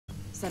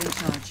Setting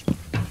charge.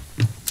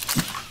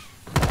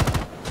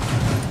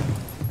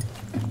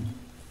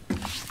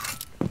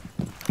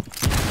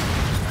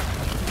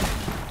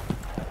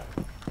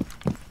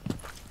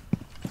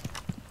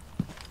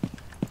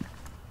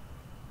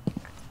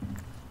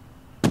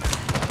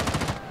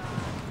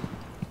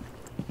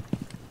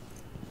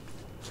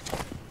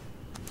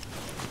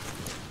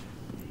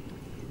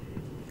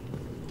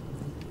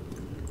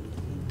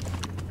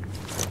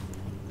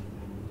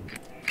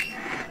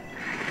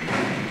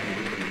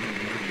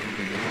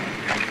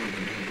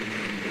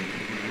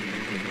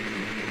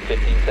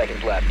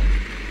 Seconds left.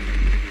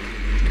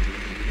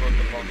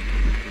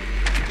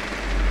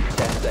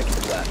 10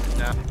 seconds left.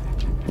 Yeah.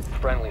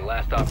 Friendly,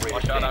 last operator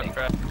Watch out, standing.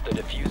 The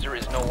diffuser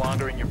is no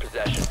longer in your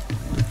possession.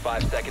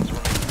 5 seconds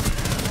remaining.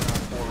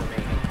 4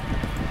 remaining.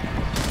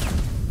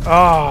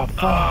 Oh,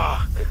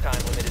 fuck. The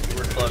time limit is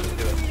We're close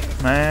to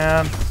it.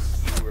 Man.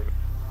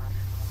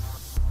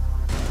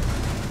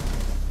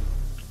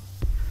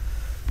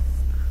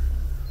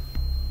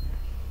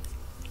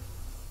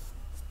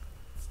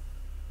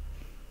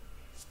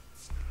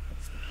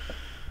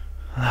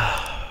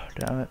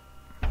 Damn it.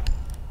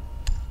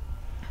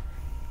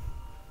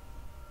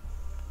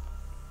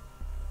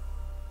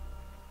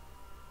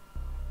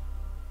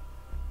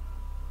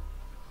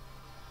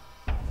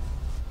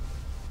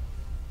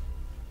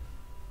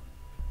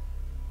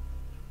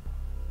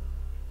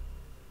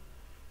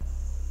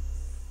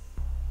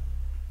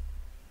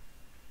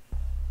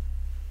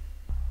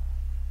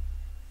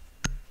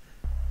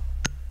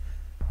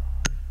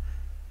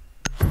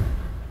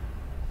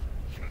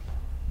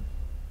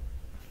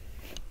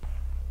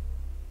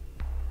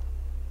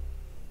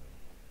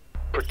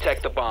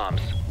 protect the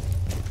bombs.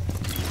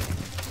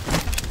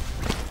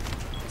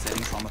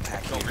 Setting trauma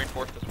pack Don't here.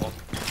 reinforce this wall.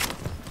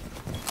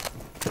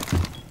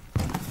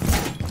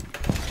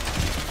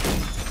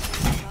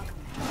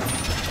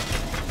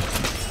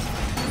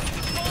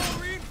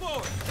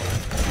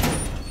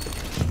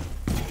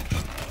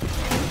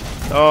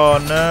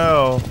 Oh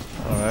no!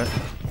 Alright.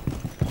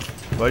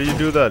 Why do you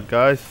do that,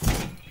 guys?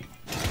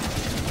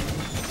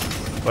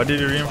 Why did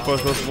you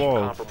reinforce those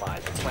walls?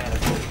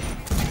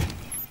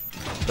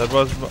 That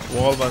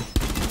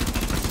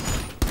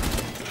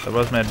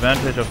was my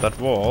advantage of that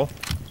wall.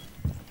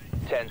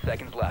 10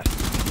 seconds left.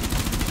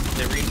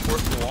 They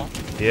reinforced the wall.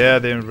 Yeah,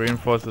 they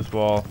reinforced this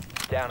wall.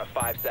 Down to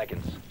 5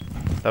 seconds.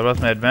 That was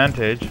my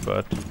advantage,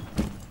 but...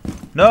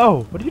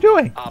 No! What are you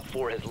doing? Op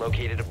 4 has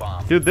located a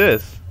bomb. Do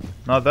this,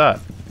 not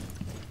that.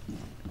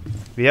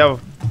 We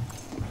have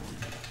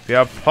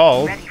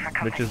pulse,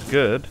 which is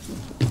good.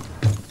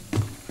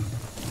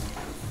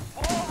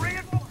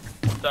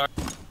 Sorry.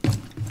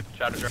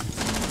 Shadow drone.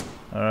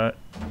 Alright.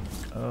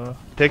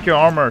 Take your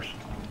armors.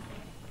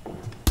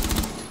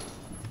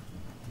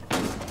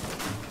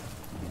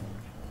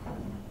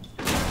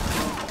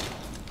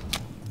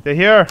 They're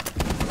here.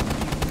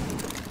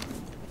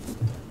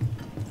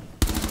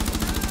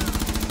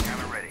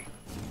 Camera ready.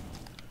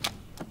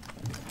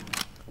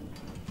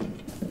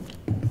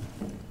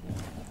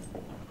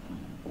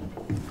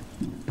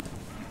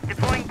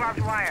 Deploying barbed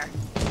wire.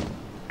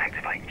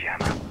 Activating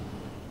jammer.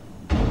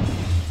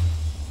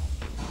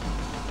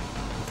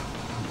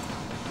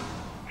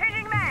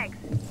 Changing mags.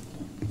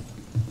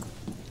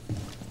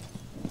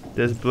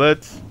 There's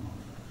Blitz.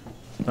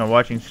 I'm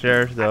watching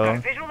stairs I've though. got a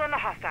visual on the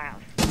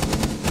hostiles.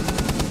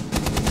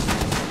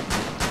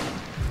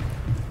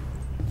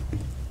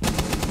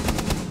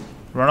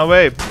 Run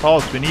away,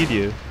 Pulse, we need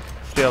you.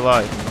 Stay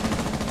alive.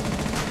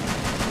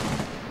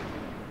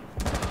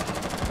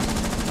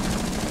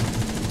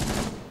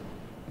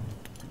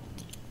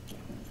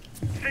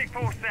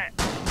 C4 set.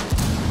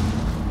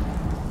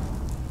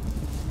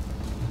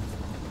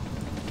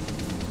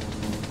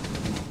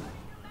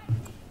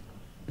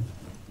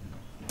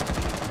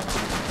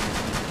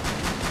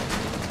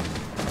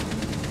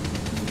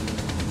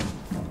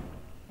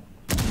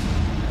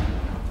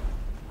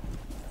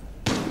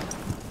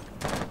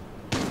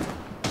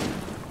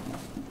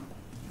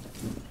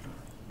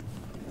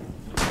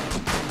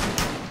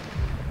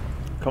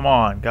 Come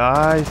on,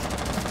 guys.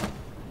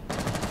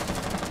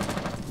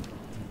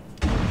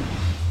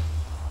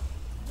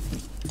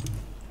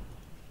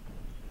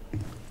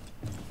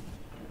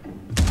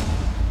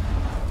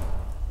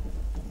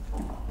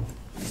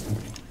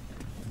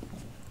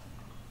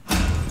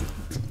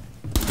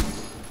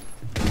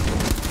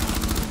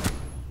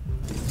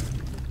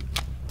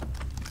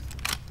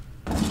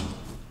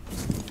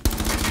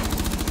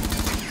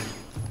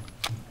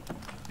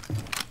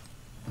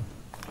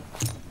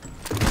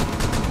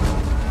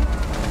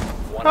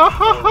 Nice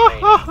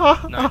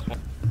one.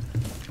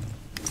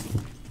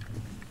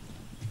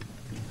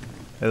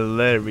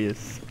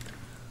 Hilarious.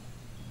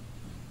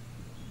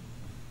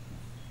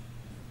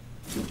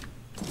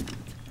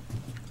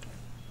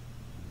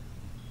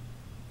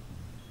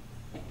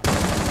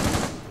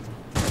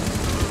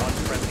 One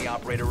friendly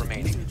operator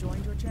remaining.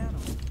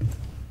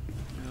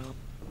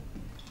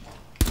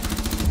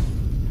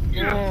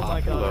 Oh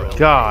my god.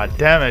 God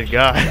damn it,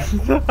 guys.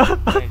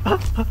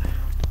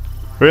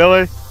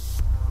 Really?